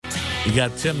You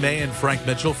got Tim May and Frank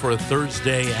Mitchell for a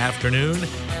Thursday afternoon.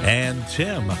 And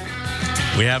Tim,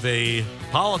 we have a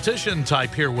politician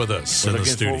type here with us in the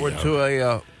studio. Looking forward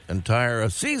to a entire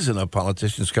season of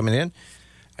politicians coming in.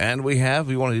 And we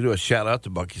wanted to do a shout-out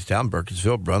to Buckystown,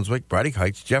 Burkittsville, Brunswick, Braddock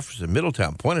Heights, Jefferson,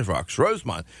 Middletown, Pointed Rocks,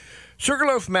 Rosemont,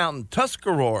 Sugarloaf Mountain,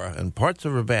 Tuscarora, and parts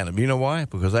of Urbana. You know why?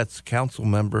 Because that's council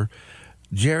member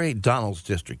Jerry Donald's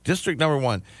district, District Number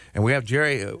 1. And we have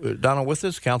Jerry Donald with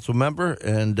us, council member,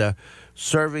 and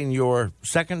serving your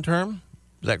second term.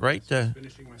 Is that right?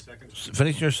 Finishing my second term.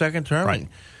 Finishing your second term? Right.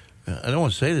 I don't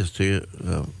want to say this to you,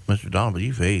 Mr. Donald, but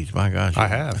you've aged. My gosh. I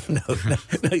have.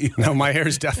 No, my hair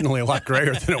is definitely a lot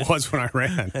grayer than it was when I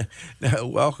ran.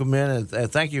 Welcome in, and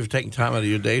thank you for taking time out of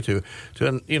your day to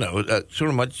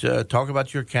talk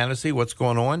about your candidacy, what's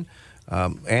going on,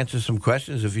 answer some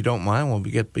questions if you don't mind when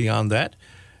we get beyond that.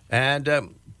 And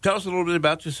tell us a little bit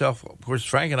about yourself. Of course,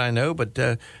 Frank and I know, but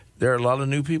there are a lot of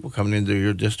new people coming into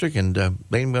your district, and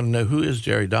they ain't going to know who is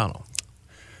Jerry Donald.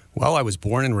 Well, I was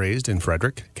born and raised in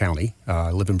Frederick County.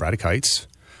 I live in Braddock Heights.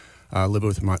 I live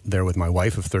there with my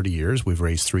wife of 30 years. We've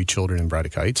raised 3 children in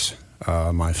Braddock Heights.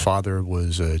 My father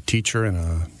was a teacher and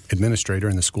an administrator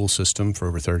in the school system for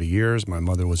over 30 years. My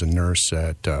mother was a nurse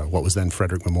at what was then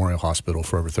Frederick Memorial Hospital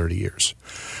for over 30 years.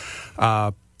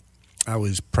 I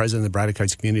was president of the Braddock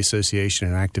Heights Community Association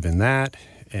and active in that.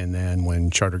 And then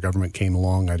when charter government came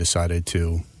along, I decided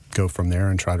to go from there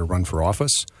and try to run for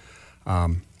office.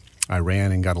 I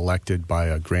ran and got elected by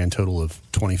a grand total of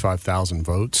 25,000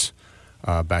 votes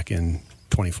back in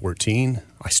 2014.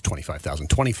 I said 25,000,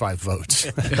 25 votes.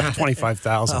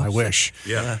 25,000, I wish.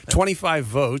 Yeah. 25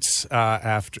 votes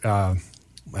out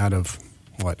of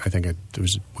what? I think there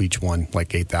was each one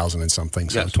like 8,000 and something,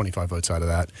 so Yes. 25 votes out of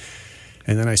that.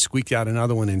 And then I squeaked out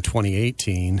another one in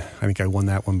 2018. I think I won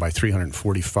that one by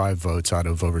 345 votes out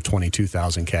of over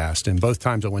 22,000 cast. And both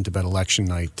times I went to bed election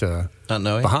night Not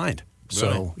knowing? behind.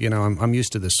 So, I'm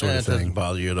used to this sort of It thing. doesn't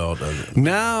bother you at all, does it?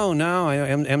 No.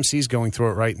 MC's going through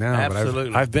it right now.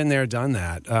 Absolutely. But I've been there, done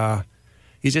that.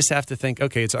 You just have to think,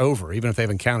 okay, it's over. Even if they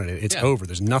haven't counted it, it's over.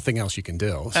 There's nothing else you can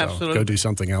do. So Absolutely. go do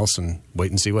something else and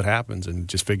wait and see what happens. And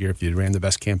just figure if you ran the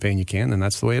best campaign you can, then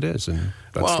that's the way it is. And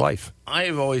that's life.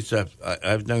 I've always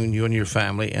I've known you and your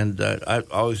family, and I've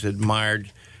always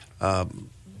admired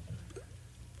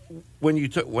when you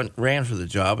ran for the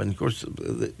job. And of course,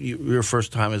 your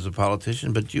first time as a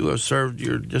politician, but you have served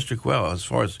your district well as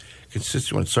far as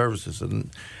constituent services,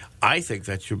 and I think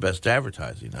that's your best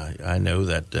advertising. I know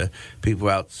that people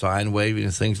out sign waving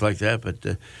and things like that,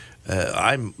 but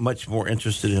I'm much more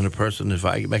interested in a person if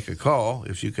I make a call,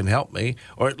 if you can help me,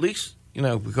 or at least,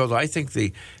 because I think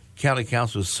the county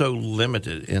council is so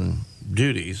limited in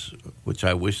duties, which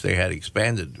I wish they had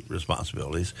expanded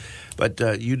responsibilities, but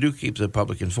you do keep the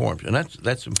public informed, and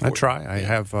that's important. I try. I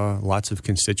have lots of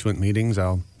constituent meetings.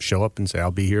 I'll show up and say, I'll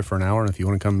be here for an hour, and if you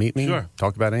want to come meet me,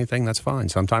 talk about anything, that's fine.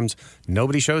 Sometimes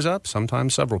nobody shows up.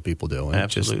 Sometimes several people do. And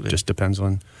Absolutely. It just depends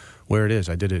on where it is.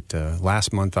 I did it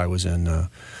last month. I was in,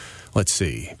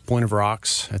 Point of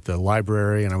Rocks at the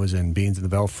library, and I was in Beans in the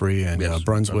Belfry and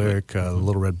Brunswick,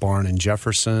 Little Red Barn in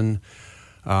Jefferson.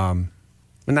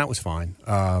 And that was fine.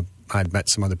 I'd met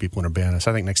some other people in Urbana,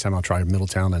 so I think next time I'll try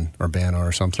Middletown and Urbana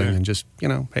or something, and just,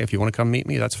 hey, if you want to come meet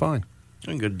me, that's fine.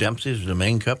 And good Dempsey's, the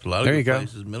Main Cup, a lot of good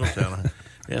places, Middletown.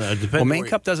 Well, Main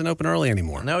Cup doesn't open early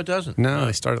anymore. No, it doesn't. No,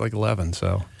 they start at like 11,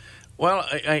 so. Well,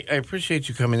 I appreciate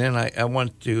you coming in. I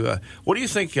want to. What do you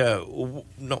think?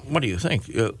 What do you think?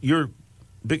 Your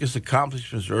biggest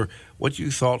accomplishments, or what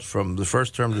you thought from the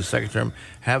first term to the second term,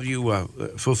 have you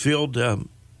fulfilled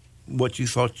what you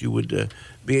thought you would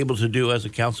be able to do as a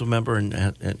council member, and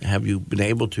have you been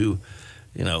able to,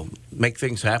 make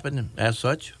things happen as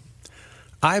such?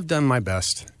 I've done my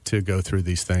best to go through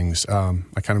these things.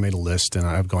 I kind of made a list, and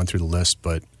I've gone through the list.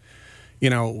 But,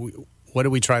 what did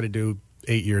we try to do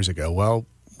 8 years ago? Well,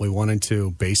 we wanted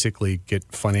to basically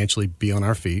financially be on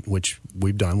our feet, which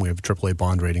we've done. We have a AAA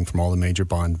bond rating from all the major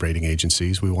bond rating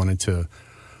agencies. We wanted to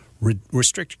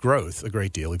restrict growth a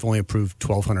great deal. We've only approved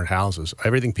 1,200 houses.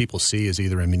 Everything people see is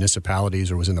either in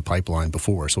municipalities or was in the pipeline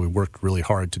before, so we worked really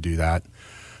hard to do that.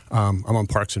 I'm on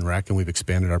Parks and Rec, and we've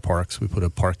expanded our parks. We put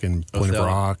a park in Point of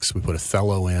Rocks. We put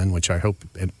Othello in, which I hope,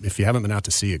 if you haven't been out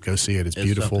to see it, go see it. It's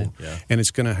beautiful. Yeah. And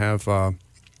it's going to have,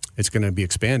 it's going to be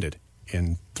expanded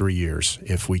in 3 years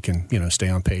if we can, stay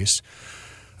on pace.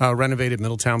 Renovated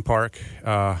Middletown Park.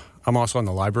 I'm also on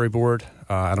the library board.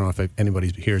 I don't know if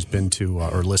anybody here has been to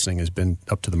or listening has been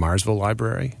up to the Myersville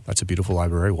Library. That's a beautiful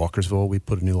library. Walkersville, we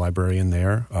put a new library in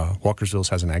there. Walkersville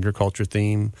has an agriculture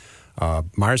theme.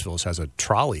 Myersville has a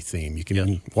trolley theme. You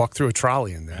can walk through a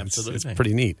trolley in there. Absolutely. It's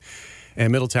pretty neat.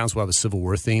 And Middletown's will have a Civil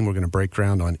War theme. We're going to break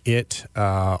ground on it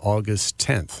August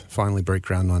 10th, finally break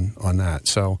ground on that.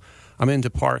 So I'm into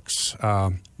parks.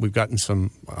 We've gotten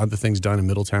some other things done in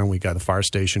Middletown. We got the fire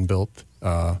station built,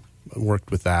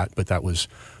 worked with that, but that was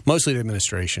mostly the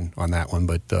administration on that one.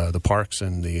 But the parks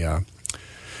and the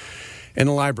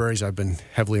libraries I've been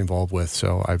heavily involved with.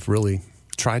 So I've really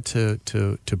tried to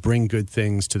bring good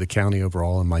things to the county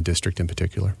overall and my district in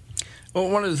particular. Well,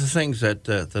 one of the things that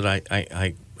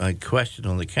I question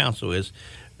on the council is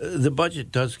the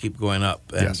budget does keep going up,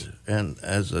 and, yes. and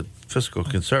as a fiscal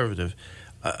conservative,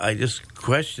 I just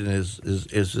question is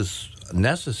this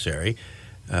necessary?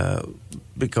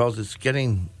 Because it's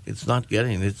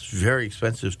very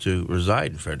expensive to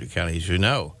reside in Frederick County, as you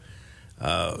know.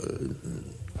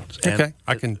 Okay,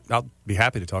 I'll be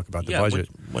happy to talk about the budget.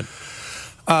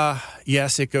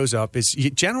 Yes, it goes up. It's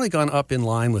generally gone up in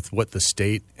line with what the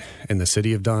state and the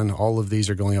city have done. All of these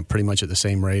are going up pretty much at the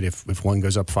same rate. If one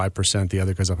goes up 5%, the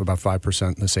other goes up about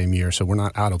 5% in the same year. So we're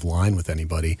not out of line with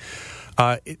anybody.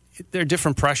 There are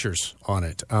different pressures on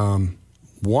it.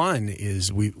 One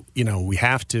is we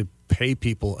have to pay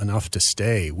people enough to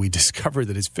stay. We discovered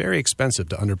that it's very expensive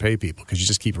to underpay people because you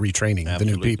just keep retraining the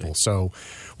new people. So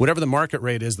whatever the market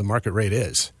rate is, the market rate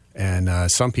is. And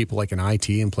some people, like in IT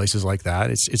and places like that,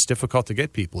 it's difficult to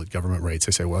get people at government rates.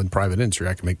 They say, well, in private industry,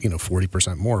 I can make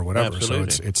 40% more or whatever.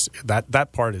 Absolutely. So it's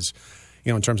that part is,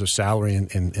 in terms of salary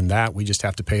and that, we just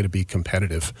have to pay to be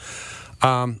competitive.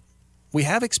 We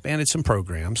have expanded some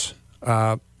programs,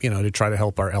 to try to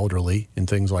help our elderly and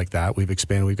things like that. We've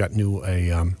expanded. We've got new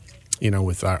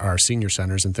with our senior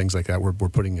centers and things like that. We're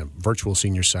putting a virtual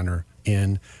senior center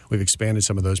in. We've expanded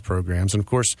some of those programs. And, of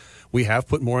course, we have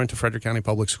put more into Frederick County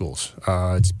Public Schools.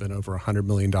 It's been over $100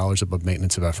 million above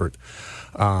maintenance of effort.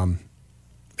 And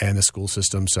the school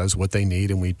system says what they need,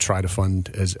 and we try to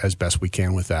fund as best we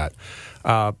can with that.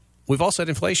 We've also had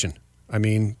inflation. I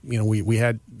mean, we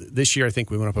had this year, I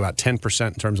think we went up about 10%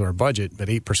 in terms of our budget, but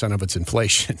 8% of it's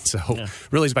inflation. So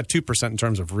really it's about 2% in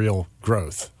terms of real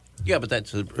growth. Yeah, but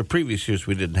that's previous years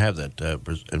we didn't have that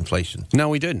inflation. No,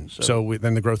 we didn't. So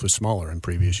then the growth was smaller in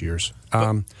previous years.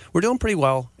 We're doing pretty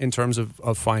well in terms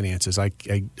of finances. I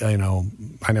know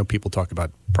people talk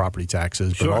about property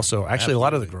taxes, but also actually a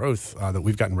lot of the growth that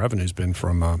we've gotten revenue has been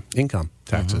from income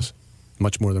taxes,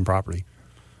 much more than property.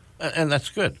 And that's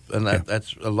good, and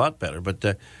that's a lot better. But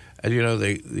as you know,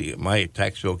 my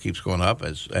tax bill keeps going up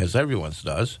as everyone's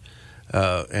does,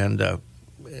 and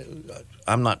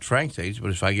I'm not Frank's age,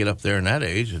 but if I get up there in that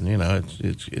age, and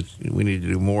it's we need to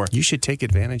do more. You should take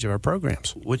advantage of our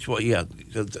programs. Which one? Yeah,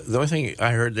 the only thing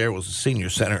I heard there was a senior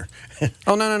center.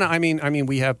 Oh no! I mean,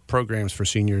 we have programs for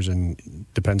seniors, and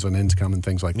depends on income and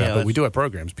things like that. But we do have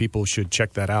programs. People should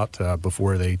check that out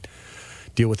before they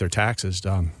deal with their taxes.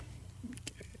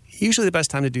 Usually the best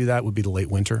time to do that would be the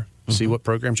late winter. See what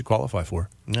programs you qualify for.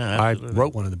 Yeah, I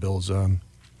wrote one of the bills.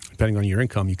 Depending on your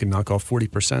income, you can knock off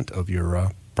 40% of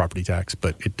your property tax,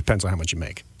 but it depends on how much you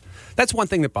make. That's one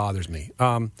thing that bothers me.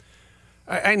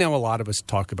 I know a lot of us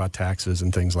talk about taxes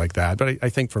and things like that, but I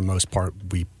think for the most part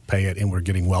we pay it and we're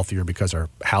getting wealthier because our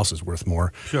house is worth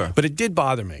more. Sure. But it did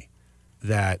bother me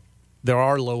that there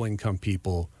are low-income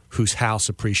people whose house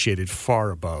appreciated far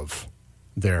above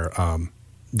their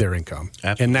income.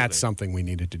 Absolutely. And that's something we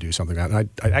needed to do something about. And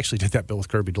I actually did that bill with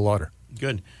Kirby DeLauder.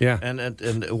 Good. Yeah. And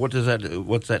what's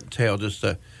that entail? Just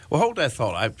hold that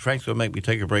thought. Frank's going to make me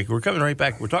take a break. We're coming right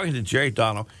back. We're talking to Jerry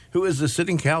Donnell, who is the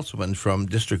sitting councilman from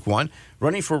District 1,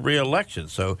 running for re-election.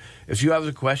 So if you have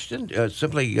a question,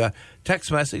 simply text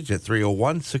message at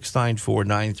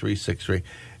 301-694-9363,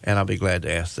 and I'll be glad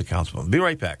to ask the councilman. Be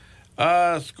right back.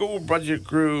 School budget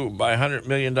grew by $100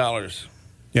 million.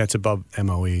 Yeah, it's above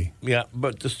MOE. Yeah,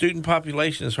 but the student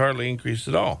population has hardly increased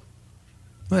at all.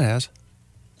 It has.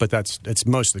 But it's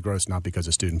most of the growth, not because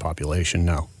of student population,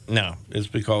 no. No, it's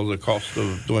because of the cost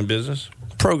of doing business?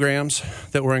 Programs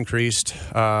that were increased,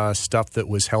 stuff that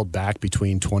was held back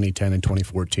between 2010 and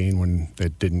 2014 when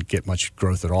it didn't get much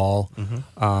growth at all.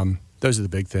 Mm-hmm. Those are the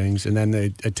big things. And then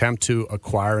the attempt to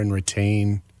acquire and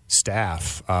retain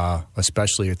staff,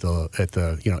 especially at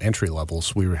the entry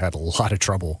levels, we had a lot of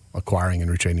trouble acquiring and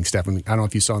retaining staff. I don't know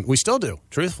if you saw, we still do,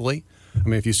 truthfully. I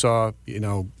mean, if you saw,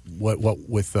 what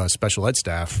with special ed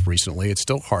staff recently, it's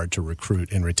still hard to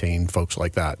recruit and retain folks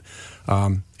like that.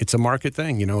 It's a market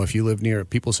thing. If you live near,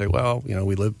 people say, well,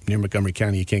 we live near Montgomery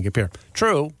County, you can't compare.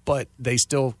 True, but they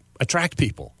still attract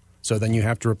people. So then you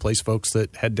have to replace folks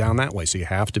that head down that way. So you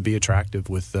have to be attractive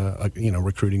with,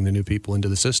 recruiting the new people into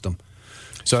the system.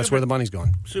 So that's where the money's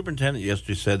going. Superintendent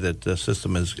yesterday said that the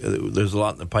system there's a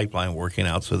lot in the pipeline working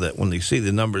out so that when they see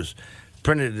the numbers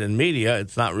printed in media,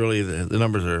 it's not really the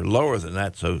numbers are lower than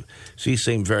that. So she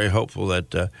seemed very hopeful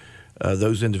that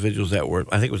those individuals that were,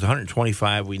 I think it was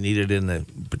 125 we needed in the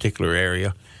particular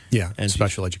area. Yeah, and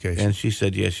special education. And she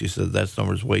said, yes, she said that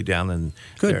number's way down, and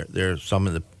there are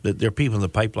some there are people in the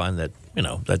pipeline that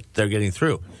that they're getting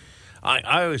through.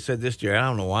 I always said this, Jerry. I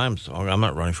don't know why I'm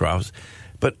not running for office,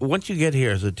 but once you get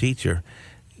here as a teacher,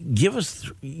 give us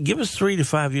 3 to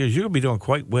 5 years, you're going to be doing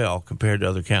quite well compared to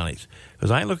other counties.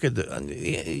 Because I look at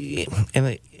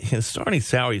the starting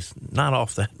salary's not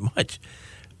off that much,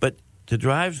 but to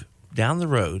drive down the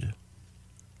road.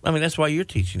 I mean, that's why you're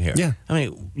teaching here. Yeah. I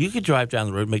mean, you could drive down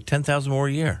the road and make $10,000 more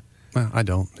a year. Well, I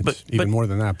don't. It's even more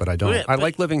than that, but I don't. I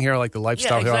like living here. I like the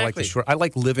lifestyle here. I like the short. I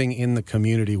like living in the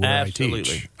community where I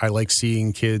teach. I like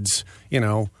seeing kids,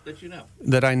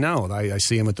 that I know. I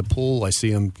see them at the pool. I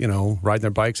see them, riding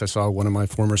their bikes. I saw one of my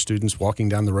former students walking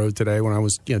down the road today when I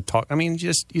was, talking. I mean,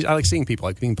 I like seeing people. I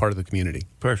like being part of the community.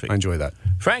 Perfect. I enjoy that.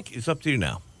 Frank, it's up to you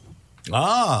now.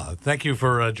 Thank you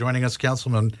for joining us,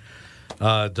 Councilman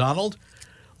Donald.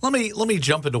 Let me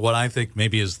jump into what I think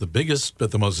maybe is the biggest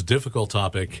but the most difficult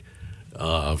topic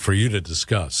for you to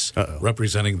discuss,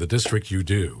 representing the district you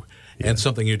do, and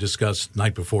something you discussed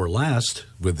night before last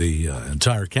with the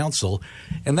entire council,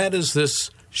 and that is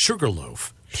this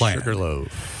Sugarloaf plan.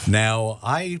 Sugarloaf. Now,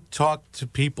 I talk to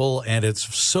people, and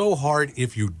it's so hard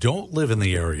if you don't live in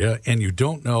the area and you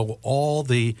don't know all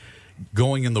the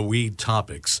going in the weed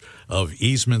topics of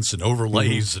easements and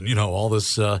overlays and, all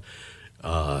this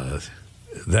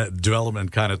that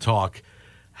development kind of talk.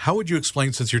 How would you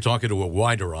explain, since you're talking to a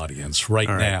wider audience right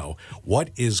now, what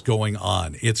is going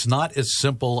on? It's not as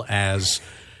simple as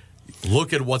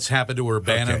look at what's happened to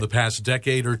Urbana in the past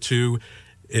decade or two.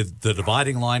 The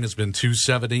dividing line has been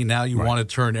 270. Now you want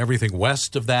to turn everything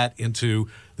west of that into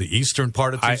the eastern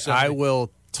part of 270? I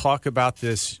will talk about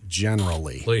this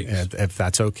generally, please, if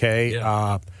that's okay.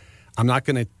 Yeah. I'm not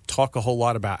going to talk a whole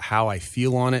lot about how I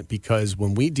feel on it, because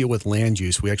when we deal with land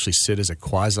use, we actually sit as a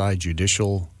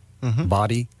quasi-judicial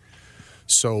body.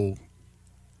 So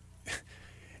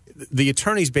the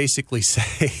attorneys basically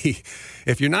say,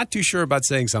 if you're not too sure about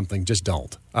saying something, just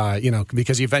don't.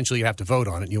 Because eventually you have to vote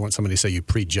on it, and you want somebody to say you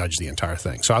prejudge the entire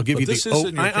thing. So I'll give you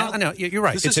the. I know you're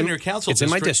right. It's in your council. It's in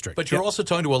my district. But you're also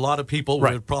talking to a lot of people.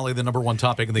 Where probably the number one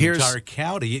topic in the entire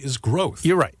county is growth.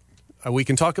 You're right. We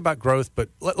can talk about growth, but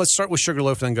let's start with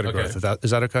Sugarloaf and then go to growth. Is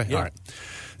that okay? Yeah. All right.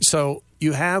 So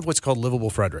you have what's called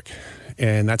Livable Frederick,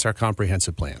 and that's our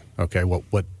comprehensive plan. Okay.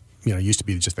 What used to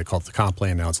be just, they call it the comp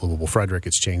plan. Now it's Livable Frederick.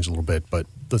 It's changed a little bit, but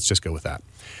let's just go with that.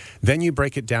 Then you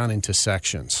break it down into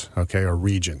sections, or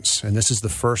regions, and this is the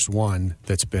first one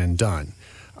that's been done.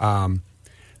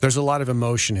 There's a lot of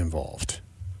emotion involved,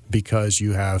 because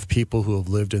you have people who have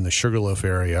lived in the Sugarloaf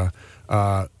area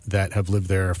that have lived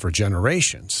there for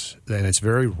generations, and it's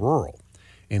very rural.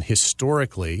 And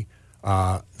historically,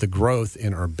 the growth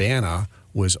in Urbana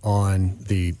was on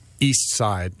the east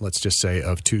side, let's just say,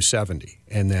 of 270.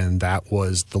 And then that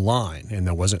was the line, and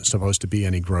there wasn't supposed to be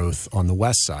any growth on the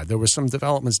west side. There were some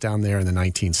developments down there in the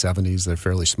 1970s. They're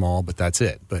fairly small, but that's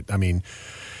it. But, I mean,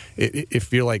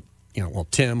 if you're like,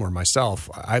 Tim or myself,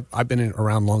 I've been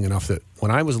around long enough that when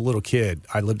I was a little kid,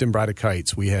 I lived in Braddock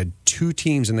Heights. We had 2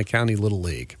 teams in the county Little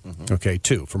League.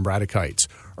 2 from Braddock Heights.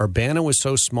 Urbana was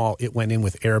so small, it went in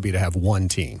with Araby to have 1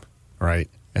 team, right?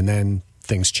 And then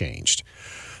things changed.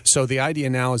 So the idea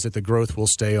now is that the growth will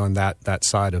stay on that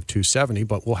side of 270,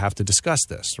 but we'll have to discuss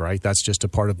this, right? That's just a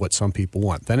part of what some people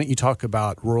want. Then you talk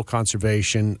about rural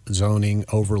conservation, zoning,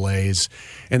 overlays,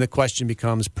 and the question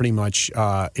becomes pretty much,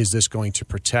 is this going to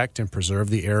protect and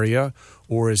preserve the area,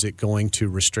 or is it going to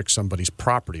restrict somebody's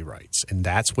property rights? And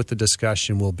that's what the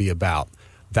discussion will be about.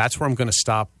 That's where I'm going to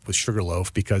stop with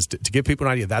Sugarloaf, because to give people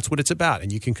an idea, that's what it's about.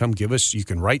 And you can come give us, you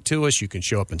can write to us, you can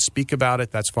show up and speak about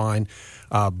it. That's fine.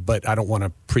 But I don't want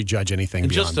to prejudge anything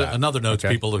beyond just that. Another note to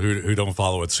people who don't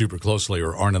follow it super closely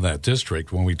or aren't in that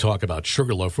district, when we talk about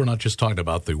Sugarloaf, we're not just talking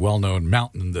about the well-known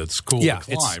mountain that's cool to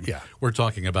climb. We're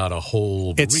talking about a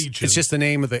whole region. It's just the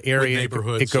name of the area.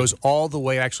 Neighborhoods. It goes all the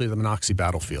way, actually, to the Monocacy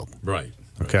battlefield. Right.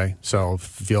 Okay, so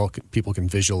people can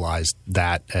visualize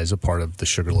that as a part of the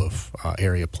Sugarloaf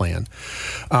area plan.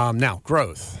 Now,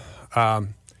 growth.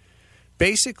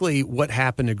 Basically, what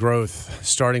happened to growth,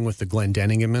 starting with the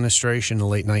Glendenning administration in the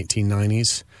late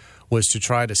 1990s, was to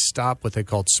try to stop what they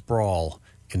called sprawl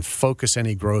and focus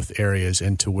any growth areas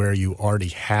into where you already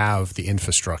have the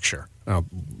infrastructure.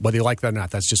 Whether you like that or not,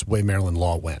 that's just the way Maryland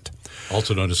law went.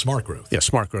 Also known as smart growth. Yeah,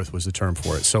 smart growth was the term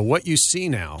for it. So what you see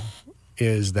now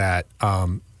is that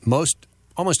almost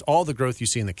all the growth you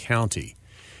see in the county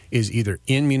is either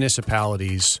in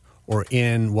municipalities or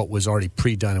in what was already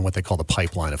pre-done in what they call the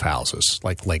pipeline of houses,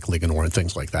 like Lake Ligonor and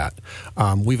things like that.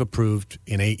 We've approved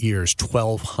in 8 years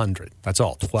 1,200. That's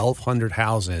all, 1,200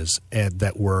 houses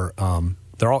that were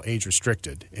they're all age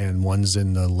restricted, and one's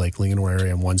in the Lake Ligonor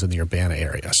area and one's in the Urbana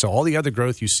area. So all the other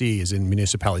growth you see is in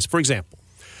municipalities. For example,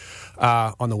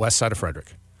 on the west side of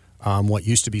Frederick, what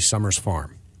used to be Summers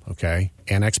Farm, okay,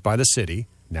 annexed by the city,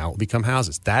 now it will become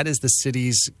houses. That is the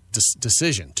city's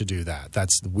decision to do that.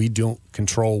 We don't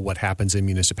control what happens in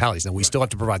municipalities. Now, we still have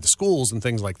to provide the schools and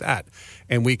things like that,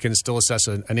 and we can still assess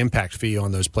an impact fee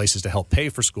on those places to help pay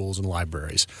for schools and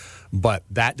libraries. But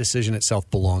that decision itself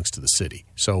belongs to the city.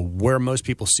 So where most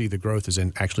people see the growth is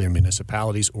actually in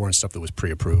municipalities or in stuff that was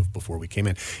pre-approved before we came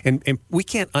in. And we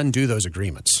can't undo those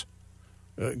agreements.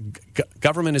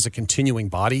 Government is a continuing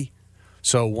body.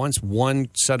 So once one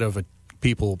set of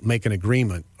people make an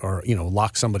agreement or,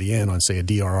 lock somebody in on, say, a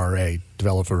DRRA,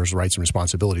 Developers' Rights and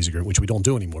Responsibilities Agreement, which we don't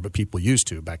do anymore, but people used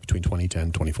to back between 2010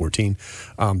 and 2014,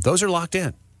 those are locked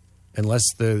in.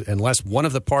 Unless one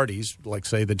of the parties, like,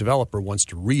 say, the developer, wants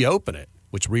to reopen it,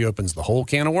 which reopens the whole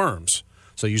can of worms.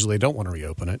 So usually they don't want to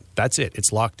reopen it. That's it.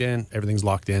 It's locked in. Everything's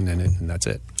locked in, and that's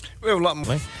it. We have a lot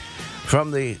more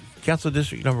from the Council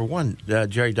District Number 1,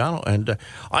 Jerry Donald. And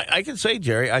I can say,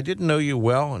 Jerry, I didn't know you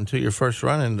well until your first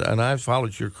run, and I've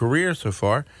followed your career so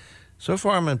far. So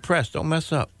far, I'm impressed. Don't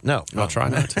mess up. No. I'll try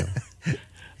not to.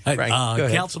 Frank, go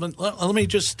ahead. Councilman, let me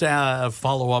just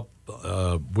follow up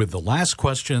with the last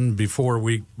question before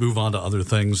we move on to other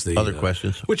things. Other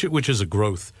questions. Which is a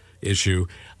growth issue.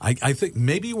 I think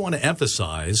maybe you want to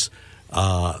emphasize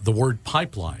the word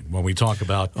pipeline when we talk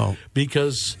about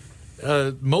because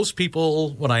most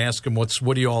people, when I ask them what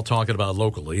are you all talking about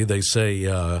locally, they say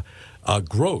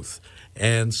growth.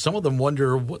 And some of them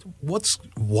wonder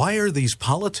why are these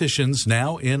politicians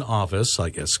now in office, I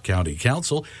guess county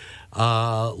council,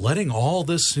 letting all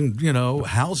this,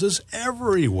 houses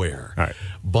everywhere. All right.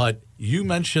 But you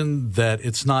mentioned that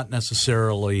it's not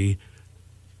necessarily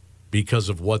because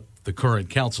of what the current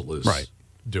council is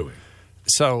doing.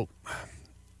 So,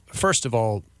 first of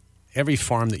all, every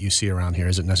farm that you see around here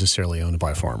isn't necessarily owned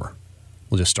by a farmer.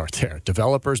 We'll just start there.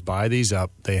 Developers buy these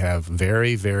up. They have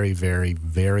very, very, very,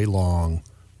 very long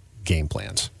game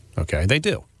plans. Okay, they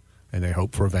do. And they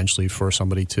hope for eventually for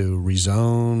somebody to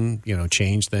rezone,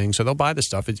 change things. So they'll buy the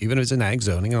stuff, even if it's in ag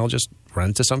zoning, and they'll just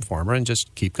rent it to some farmer and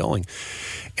just keep going.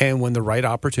 And when the right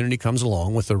opportunity comes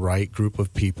along with the right group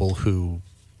of people who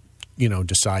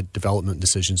decide development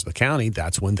decisions of the county,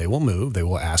 that's when they will move. They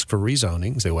will ask for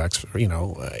rezonings. They will ask for,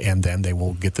 and then they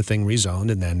will get the thing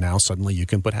rezoned, and then now suddenly you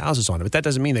can put houses on it. But that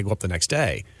doesn't mean they go up the next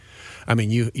day. I mean,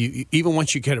 you even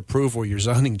once you get approval, your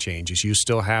zoning changes, you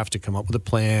still have to come up with a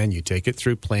plan. You take it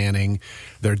through planning.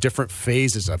 There are different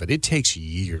phases of it. It takes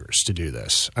years to do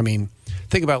this. I mean,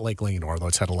 think about Lake Ligonor, though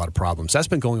it's had a lot of problems. That's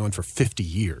been going on for 50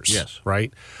 years. Yes.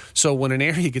 Right? So when an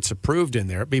area gets approved in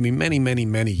there, it may be many, many,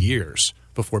 many years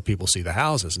before people see the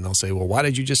houses. And they'll say, well, why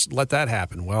did you just let that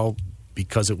happen? Well,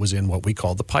 because it was in what we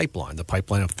call the pipeline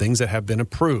of things that have been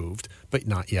approved but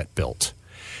not yet built.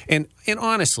 And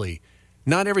honestly,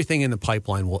 not everything in the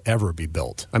pipeline will ever be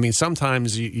built. I mean,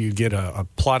 sometimes you get a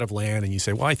plot of land and you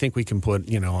say, well, I think we can put,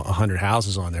 100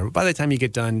 houses on there. But by the time you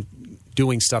get done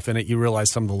doing stuff in it, you realize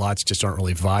some of the lots just aren't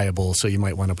really viable. So you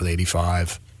might wind up with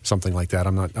 85, something like that.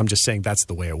 I'm just saying that's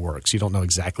the way it works. You don't know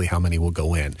exactly how many will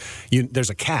go in. There's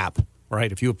a cap. Right,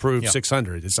 if you approve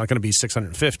 600, it's not going to be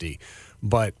 650,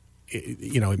 but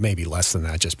it may be less than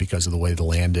that just because of the way the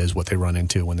land is, what they run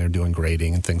into when they're doing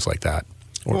grading and things like that.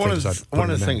 One of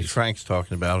the things Frank's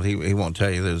talking about, he won't tell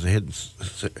you. There's a hidden.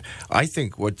 I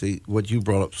think what you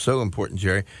brought up so important,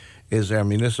 Jerry, is our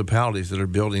municipalities that are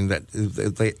building that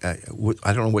they.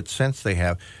 I don't know what sense they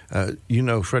have.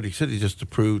 Frederick City just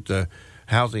approved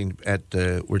housing at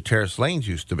where Terrace Lanes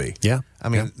used to be. Yeah, I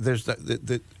mean, there's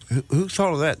who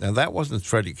thought of that? Now, that wasn't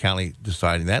Frederick County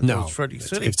deciding that. No, that was Frederick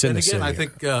City. It's in the city. I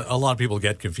think a lot of people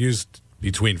get confused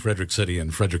between Frederick City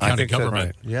and Frederick County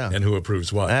government and who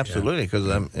approves what. Absolutely, because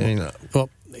Well,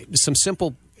 some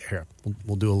simple here.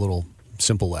 We'll do a little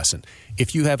simple lesson.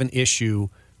 If you have an issue,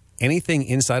 anything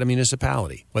inside a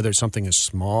municipality, whether it's something as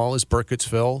small as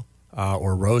Burkittsville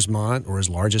or Rosemont or as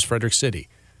large as Frederick City,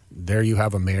 there you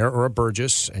have a mayor or a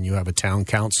burgess, and you have a town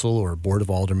council or a board of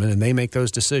aldermen, and they make those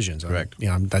decisions. Correct.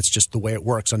 That's just the way it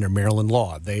works under Maryland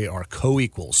law. They are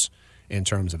co-equals in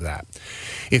terms of that.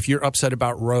 If you're upset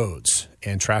about roads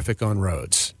and traffic on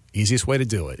roads, easiest way to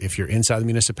do it. If you're inside the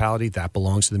municipality, that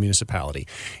belongs to the municipality.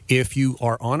 If you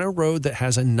are on a road that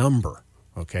has a number,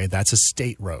 okay, that's a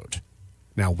state road.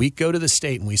 Now, we go to the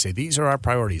state and we say, these are our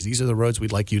priorities. These are the roads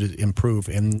we'd like you to improve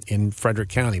in Frederick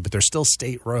County, but they're still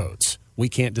state roads. We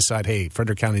can't decide, hey,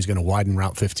 Frederick County is going to widen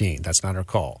Route 15. That's not our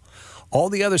call. All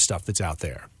the other stuff that's out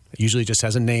there usually just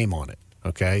has a name on it,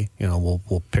 okay?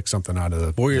 We'll pick something out of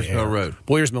the Boyers the air. Mill Road.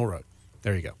 Boyers Mill Road.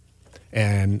 There you go.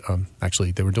 And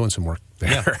actually, they were doing some work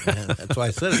there. Yeah, that's why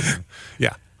I said it.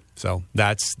 Yeah. So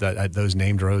that's those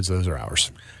named roads, those are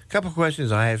ours. A couple of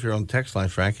questions I have here on the text line,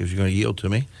 Frank, if you're going to yield to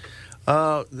me.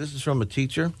 This is from a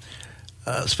teacher.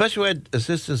 Special ed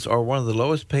assistants are one of the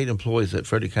lowest paid employees at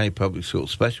Frederick County Public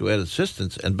Schools. Special ed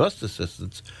assistants and bus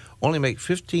assistants only make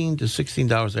 $15 to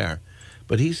 $16 an hour.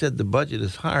 But he said the budget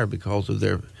is higher because of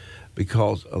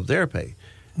their pay.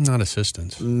 Not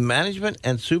assistants. Management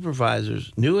and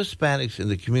supervisors, new Hispanics in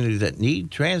the community that need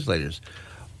translators,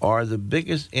 are the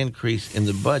biggest increase in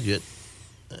the budget.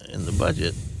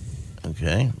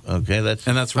 Okay, that's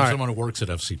And that's from All right. someone who works at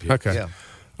FCP. Okay.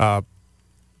 yeah.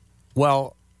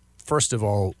 Well, first of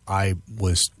all, I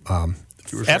was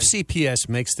FCPS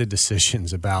makes the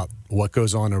decisions about what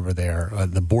goes on over there.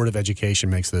 The Board of Education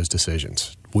makes those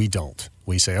decisions. We don't.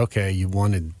 We say, okay, you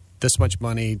wanted this much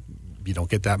money. You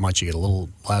don't get that much. You get a little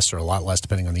less or a lot less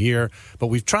depending on the year. But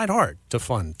we've tried hard to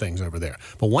fund things over there.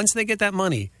 But once they get that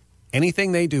money,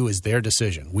 anything they do is their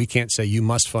decision. We can't say you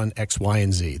must fund X, Y,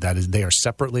 and Z. That is, they are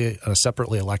a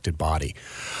separately elected body.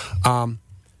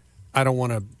 I don't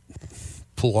want to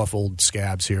pull off old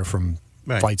scabs here from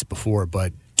fights before,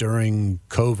 but during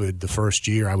COVID, the first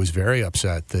year, I was very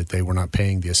upset that they were not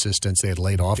paying the assistants. They had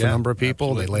laid off a number of people.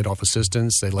 Absolutely. They laid off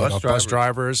assistants. They laid off bus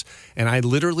drivers. And I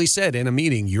literally said in a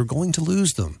meeting, you're going to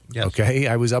lose them. Yes. Okay?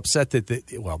 I was upset to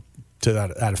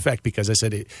that effect, because I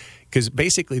said because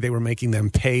basically they were making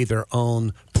them pay their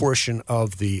own portion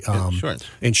of the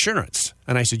insurance.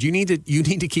 And I said, you need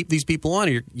to keep these people on,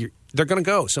 or they're going to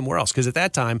go somewhere else. Because at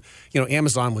that time,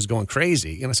 Amazon was going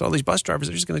crazy, and I saw these bus drivers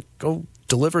are just going to go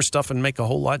deliver stuff and make a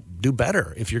whole lot do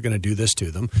better if you're going to do this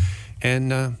to them,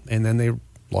 and then they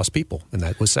lost people, and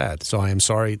that was sad. So I am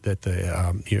sorry that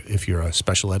if you're a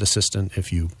special ed assistant,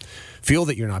 if you feel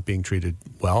that you're not being treated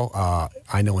well,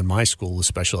 I know in my school the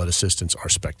special ed assistants are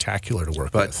spectacular to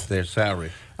work with. But their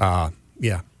salary.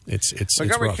 Yeah, it's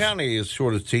Montgomery rough. County is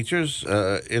short of teachers,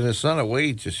 and it's not a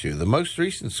wage issue. The most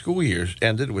recent school year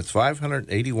ended with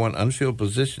 581 unfilled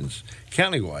positions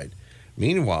countywide.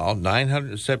 Meanwhile,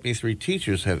 973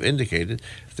 teachers have indicated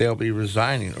they'll be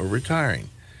resigning or retiring.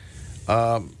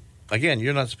 Again,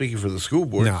 you're not speaking for the school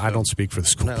board. No, I don't speak for the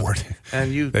school board.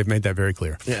 And they've made that very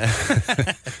clear. Yeah.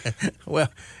 Well,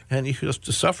 and you have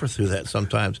to suffer through that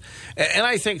sometimes. And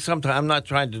I think sometimes, I'm not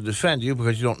trying to defend you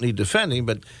because you don't need defending,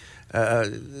 but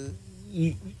the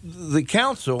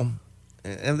council,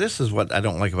 and this is what I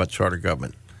don't like about charter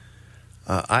government.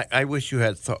 I wish you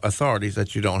had authorities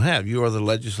that you don't have. You are the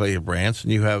legislative branch,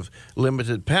 and you have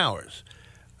limited powers.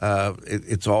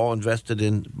 It's all invested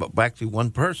in back to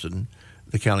one person,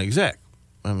 the county exec.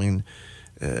 I mean,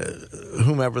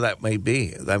 whomever that may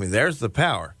be. I mean, there's the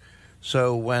power.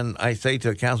 So when I say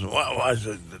to a councilman, well, why is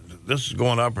this is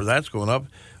going up or that's going up,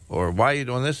 or why are you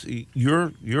doing this?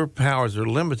 Your powers are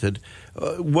limited.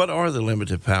 What are the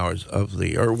limited powers of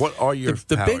or what are your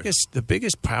powers? The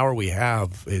biggest power we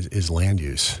have is land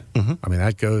use. Mm-hmm. I mean,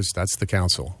 that's the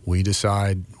council. We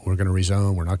decide we're going to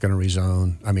rezone, we're not going to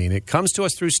rezone. I mean, it comes to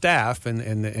us through staff and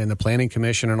the planning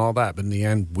commission and all that, but in the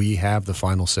end, we have the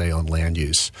final say on land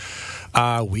use.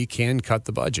 We can cut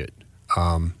the budget.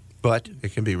 But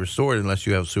it can be restored unless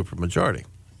you have a supermajority.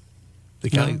 The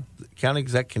county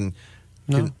exec can.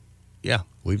 Yeah,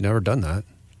 we've never done that.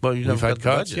 Well, you've never had cut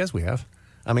cuts. the budget. Yes, we have.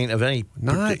 I mean, of any.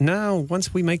 No.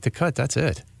 Once we make the cut, that's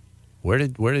it. Where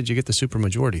did you get the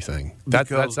supermajority thing?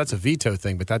 That's a veto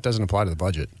thing, but that doesn't apply to the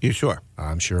budget. You sure?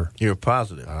 I'm sure. You're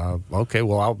positive. Okay.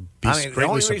 Well, I'll be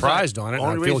greatly surprised on it.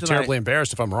 I feel terribly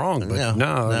embarrassed if I'm wrong. But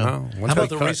no. How about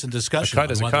the recent discussion? A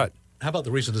cut is a cut. How about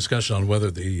the recent discussion on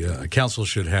whether the council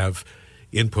should have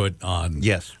input on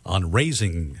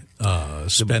raising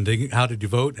spending? How did you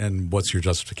vote, and what's your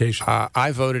justification?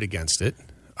 I voted against it.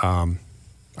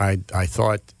 I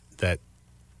thought that,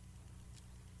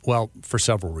 well, for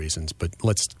several reasons, but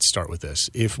let's start with this.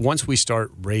 If once we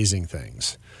start raising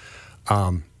things,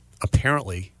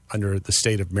 apparently under the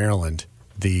state of Maryland,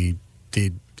 the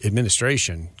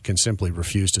administration can simply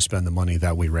refuse to spend the money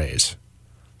that we raise.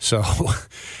 So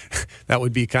that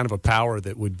would be kind of a power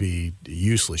that would be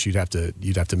useless. You'd have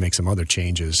to make some other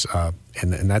changes,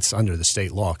 and that's under the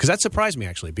state law. Because that surprised me,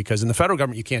 actually, because in the federal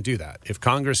government you can't do that. If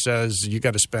Congress says you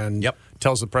got to spend,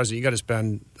 tells the president you got to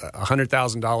spend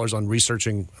 $100,000 on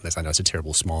researching. I know it's a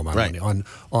terrible small amount of money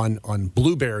on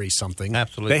blueberry something.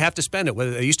 Absolutely, they have to spend it.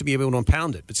 They used to be able to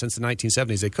impound it, but since the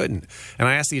 1970s they couldn't. And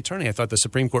I asked the attorney. I thought the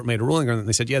Supreme Court made a ruling on it, and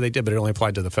they said, yeah, they did, but it only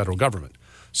applied to the federal government.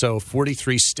 So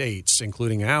 43 states,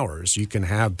 including ours, you can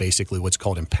have basically what's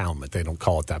called impoundment. They don't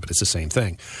call it that, but it's the same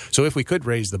thing. So if we could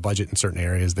raise the budget in certain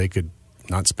areas, they could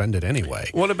not spend it anyway.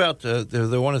 What about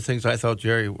the one of the things I thought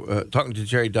talking to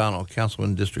Jerry Donald,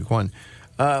 Councilman in District 1,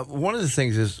 one of the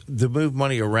things is to move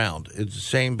money around. It's a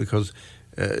shame because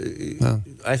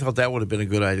I thought that would have been a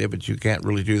good idea, but you can't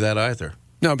really do that either.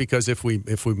 No, because if we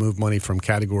move money from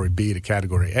Category B to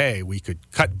Category A, we could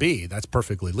cut B. That's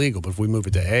perfectly legal. But if we move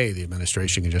it to A, the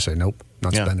administration can just say, nope,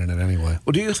 not spending it anyway.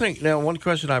 Well, do you think, now, one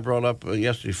question I brought up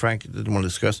yesterday, Frank didn't want to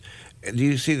discuss, do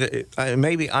you see that,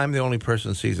 maybe I'm the only person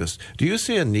that sees this, do you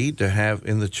see a need to have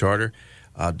in the charter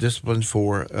discipline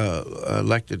for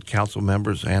elected council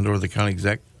members and or the county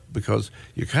exec? Because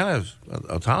you're kind of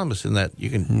autonomous in that you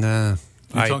can... Nah.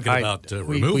 You're talking about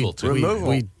removal, too.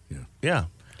 Removal. Yeah.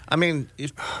 I mean,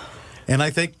 and I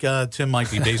think Tim might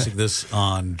be basing this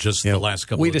on just the last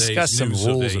couple of days. We discussed some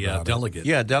rules about delegate.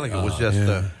 Yeah, delegate was just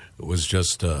it was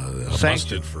just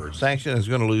sanction. Sanction is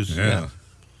going to lose. Yeah.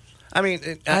 I mean,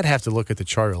 I'd have to look at the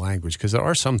charter language because there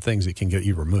are some things that can get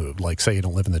you removed. Like, say you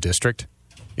don't live in the district.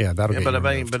 Yeah, that'll get you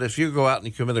removed. But if you go out and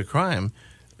you commit a crime,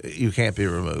 you can't be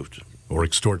removed. Or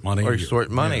extort money. Or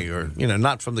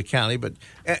not from the county, but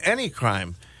any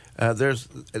crime. There's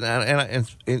and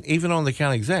even on the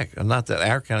county exec, not that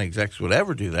our county execs would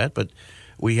ever do that, but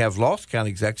we have lost county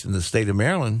execs in the state of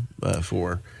Maryland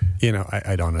for.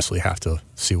 I'd honestly have to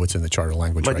see what's in the charter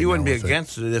language. But right you wouldn't now be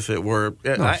against it if it were.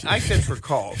 No, I said for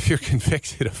cause. If you're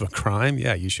convicted of a crime,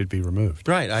 yeah, you should be removed.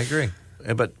 Right, I agree.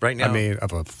 But right now,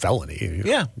 of a felony,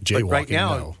 yeah. Jaywalking, but right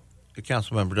now, no. the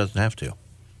council member doesn't have to.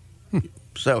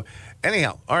 So,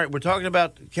 anyhow, all right, we're talking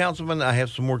about councilman. I have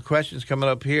some more questions coming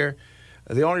up here.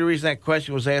 The only reason that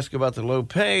question was asked about the low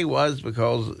pay was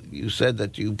because you said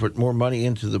that you put more money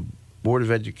into the Board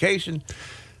of Education.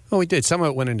 Well, we did. Some of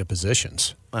it went into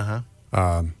positions. Uh-huh.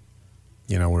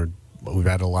 We've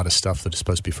added a lot of stuff that is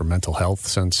supposed to be for mental health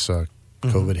since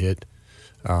COVID hit.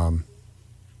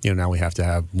 Now we have to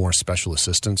have more special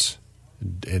assistants,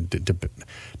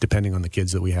 depending on the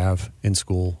kids that we have in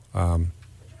school.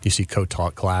 You see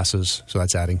co-taught classes, so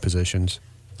that's adding positions.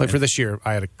 Like for this year,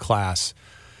 I had a class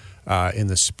in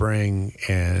the spring,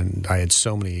 and I had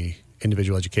so many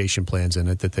individual education plans in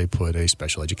it that they put a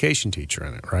special education teacher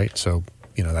in it, right? So,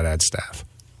 that adds staff.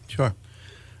 Sure.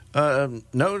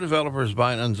 No developer is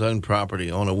buying unzoned property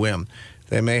on a whim.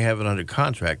 They may have it under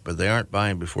contract, but they aren't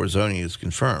buying before zoning is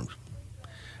confirmed.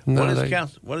 No,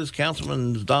 what is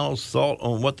Councilman Donald's thought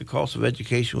on what the cost of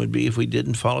education would be if we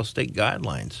didn't follow state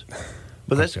guidelines?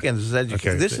 But that's again, this is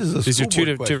education. This is a school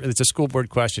board question. It's a school board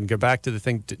question. Go back to the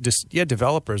thing.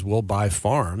 Developers will buy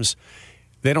farms.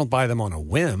 They don't buy them on a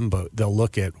whim, but they'll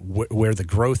look at where the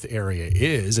growth area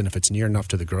is, and if it's near enough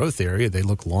to the growth area, they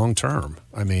look long term.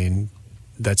 I mean,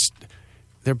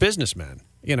 they're businessmen.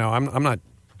 I'm not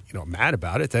mad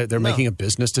about it. They're making a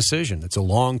business decision. It's a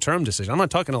long term decision. I'm not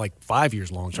talking like 5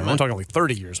 years long term. I'm talking like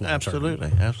 30 years long term.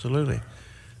 Absolutely.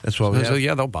 That's why we so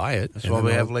yeah, they'll buy it. That's why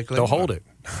we have Lake They'll hold it.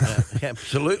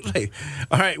 Absolutely.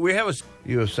 All right,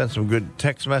 you have sent some good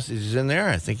text messages in there.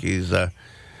 I think he's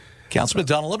Councilman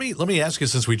Donald. Let me ask you,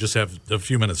 since we just have a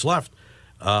few minutes left,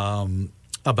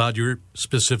 about your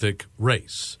specific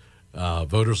race.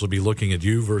 Voters will be looking at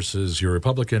you versus your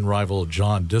Republican rival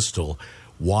John Distel.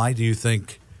 Why do you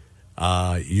think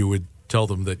you would tell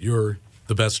them that you're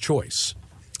the best choice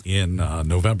in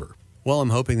November? Well, I'm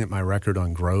hoping that my record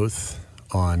on growth,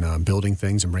 on building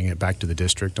things and bringing it back to the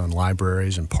district, on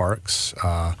libraries and parks.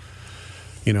 I'm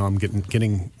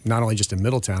getting not only just in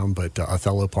Middletown, but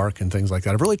Othello Park and things like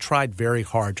that. I've really tried very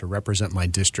hard to represent my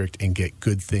district and get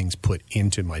good things put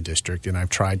into my district, and I've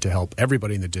tried to help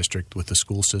everybody in the district with the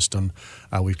school system.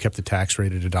 We've kept the tax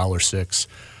rate at $1.06.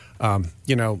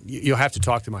 You'll have to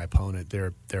talk to my opponent.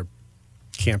 Their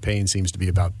campaign seems to be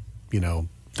about,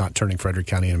 not turning Frederick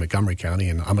County into Montgomery County,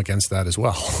 and I'm against that as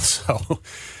well. So,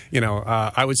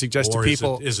 I would suggest to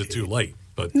people... Is it too late?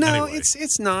 But no, anyway.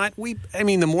 it's not.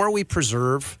 The more we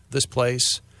preserve this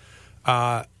place,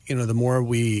 the more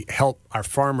we help our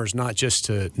farmers not just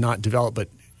to not develop, but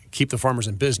keep the farmers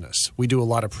in business. We do a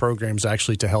lot of programs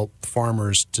actually to help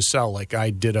farmers to sell. Like I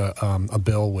did a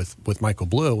bill with Michael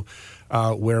Blue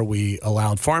where we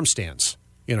allowed farm stands.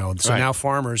 So now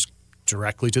farmers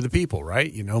directly to the people,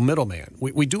 right? Middleman.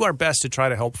 We do our best to try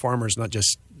to help farmers not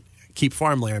just keep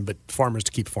farmland, but farmers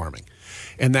to keep farming.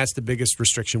 And that's the biggest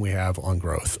restriction we have on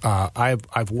growth.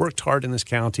 I've worked hard in this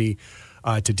county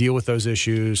to deal with those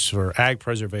issues for ag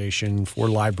preservation, for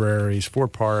libraries, for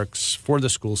parks, for the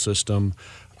school system.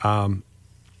 And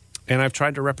I've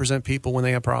tried to represent people when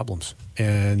they have problems.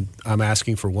 And I'm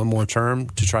asking for one more term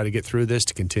to try to get through this,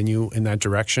 to continue in that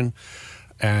direction.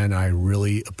 and I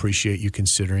really appreciate you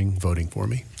considering voting for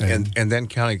me. And then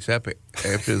county exec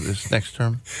after this next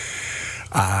term?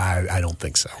 I don't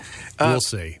think so. We'll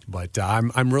see, but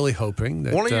I'm really hoping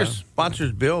that one of your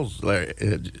sponsors' bills, Larry,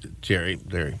 is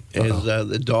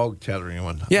the dog tethering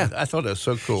one. Yeah, I thought that was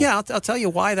so cool. Yeah, I'll tell you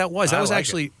why that was. That was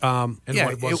actually and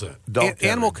what was it?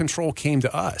 Animal control came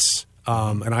to us,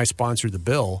 and I sponsored the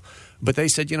bill. But they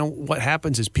said, what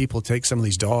happens is people take some of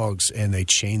these dogs and they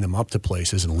chain them up to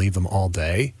places and leave them all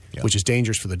day, which is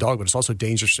dangerous for the dog, but it's also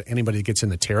dangerous to anybody that gets in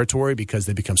the territory because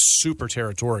they become super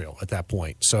territorial at that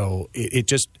point. So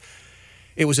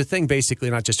it was a thing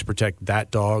basically not just to protect that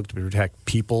dog, to protect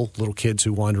people, little kids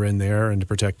who wander in there, and to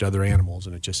protect other animals.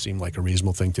 And it just seemed like a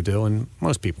reasonable thing to do. And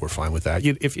most people were fine with that.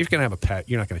 If you're going to have a pet,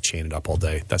 you're not going to chain it up all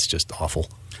day. That's just awful.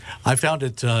 I found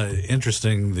it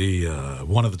interesting.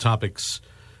 One of the topics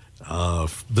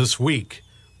this week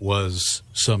was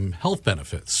some health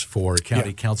benefits for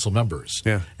county council members.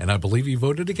 Yeah. And I believe you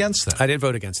voted against that. I did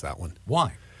vote against that one.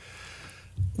 Why?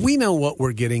 We know what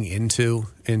we're getting into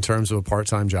in terms of a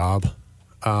part-time job.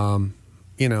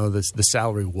 The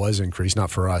salary was increased, not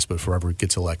for us, but for whoever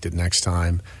gets elected next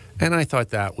time. And I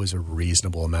thought that was a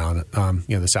reasonable amount.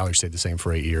 The salary stayed the same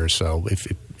for 8 years. So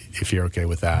if you're okay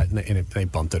with that, and they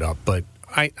bumped it up. But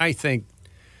I think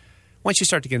once you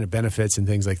start to get into benefits and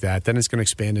things like that, then it's going to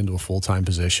expand into a full-time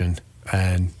position.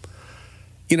 And,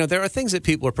 there are things that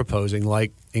people are proposing,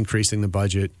 like increasing the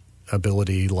budget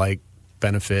ability, like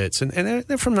benefits, and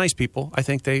they're from nice people. I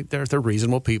think they're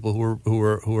reasonable people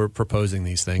who are proposing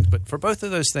these things. But for both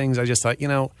of those things, I just thought,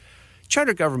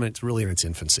 charter government's really in its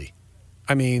infancy.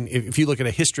 I mean, if you look at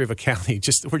a history of a county,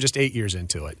 we're just 8 years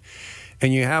into it,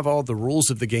 and you have all the rules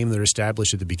of the game that are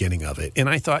established at the beginning of it. And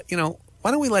I thought,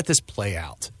 why don't we let this play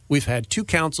out? We've had 2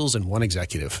 councils and 1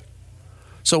 executive.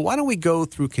 So why don't we go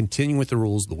through continuing with the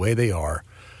rules the way they are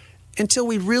until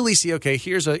we really see, okay,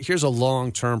 here's a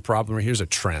long-term problem, or here's a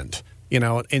trend.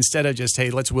 Instead of just,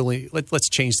 hey, let's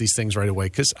change these things right away.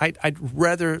 Because I'd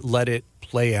rather let it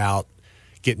play out,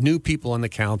 get new people on the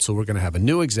council. We're going to have a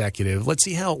new executive. Let's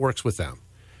see how it works with them.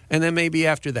 And then maybe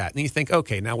after that, and you think,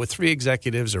 okay, now with 3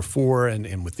 executives or 4,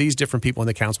 and with these different people on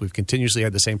the council, we've continuously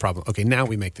had the same problem. Okay, now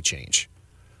we make the change.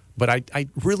 But I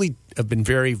really have been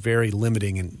very, very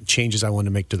limiting in changes I want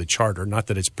to make to the charter. Not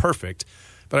that it's perfect,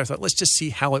 but I thought, let's just see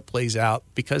how it plays out,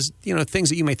 because, things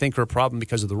that you may think are a problem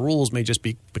because of the rules may just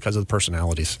be because of the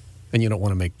personalities, and you don't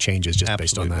want to make changes just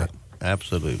based on that.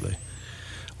 Absolutely.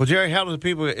 Well, Jerry, how do the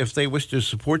people, if they wish to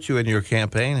support you in your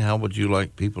campaign, how would you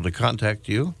like people to contact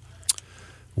you?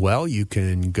 Well, you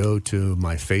can go to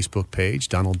my Facebook page,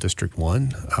 Donald District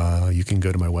 1. You can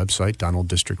go to my website,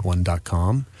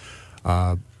 donalddistrict1.com.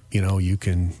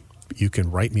 You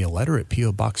can write me a letter at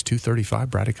P.O. Box 235,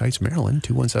 Braddock Heights, Maryland,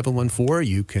 21714.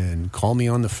 You can call me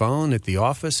on the phone at the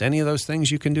office. Any of those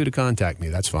things you can do to contact me.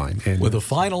 That's fine. And with a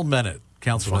final minute,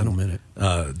 Councilman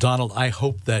Donald, I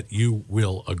hope that you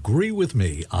will agree with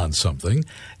me on something.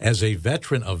 As a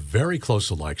veteran of very close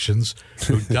elections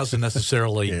who doesn't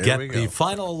necessarily get the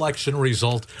final election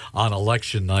result on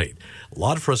election night, a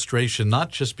lot of frustration, not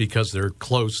just because they're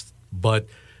close, but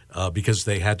because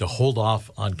they had to hold off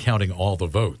on counting all the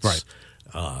votes,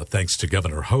 right. Thanks to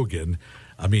Governor Hogan.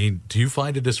 I mean, do you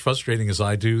find it as frustrating as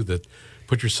I do that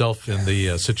put yourself in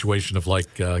the situation of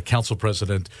Council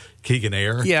President Keegan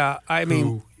Ayer? Yeah, I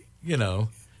mean,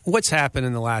 what's happened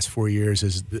in the last 4 years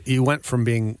is you went from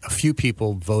being a few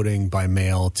people voting by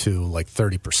mail to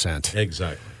 30%.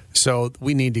 Exactly. So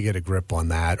we need to get a grip on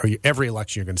that, or every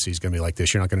election you're going to see is going to be like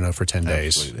this. You're not going to know for 10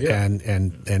 days. Yeah.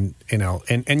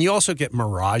 And you also get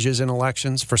mirages in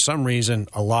elections. For some reason,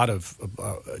 a lot of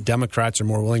Democrats are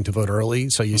more willing to vote early.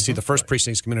 So you see the first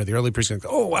precincts come in, or the early precincts,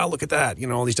 oh, wow, look at that.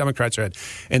 All these Democrats are ahead.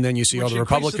 And then you see all the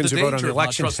Republicans who vote on the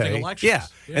election day. Yeah.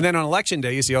 And then on election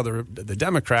day, you see all the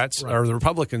Democrats or the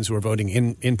Republicans who are voting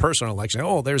in person on election.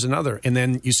 Oh, there's another. And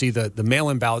then you see the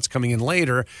mail-in ballots coming in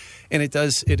later. And it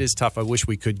is tough. I wish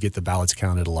we could get the ballots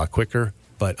counted a lot quicker,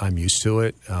 but I'm used to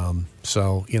it.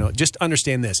 So, just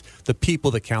understand this. The people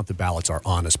that count the ballots are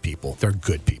honest people. They're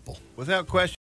good people. Without question.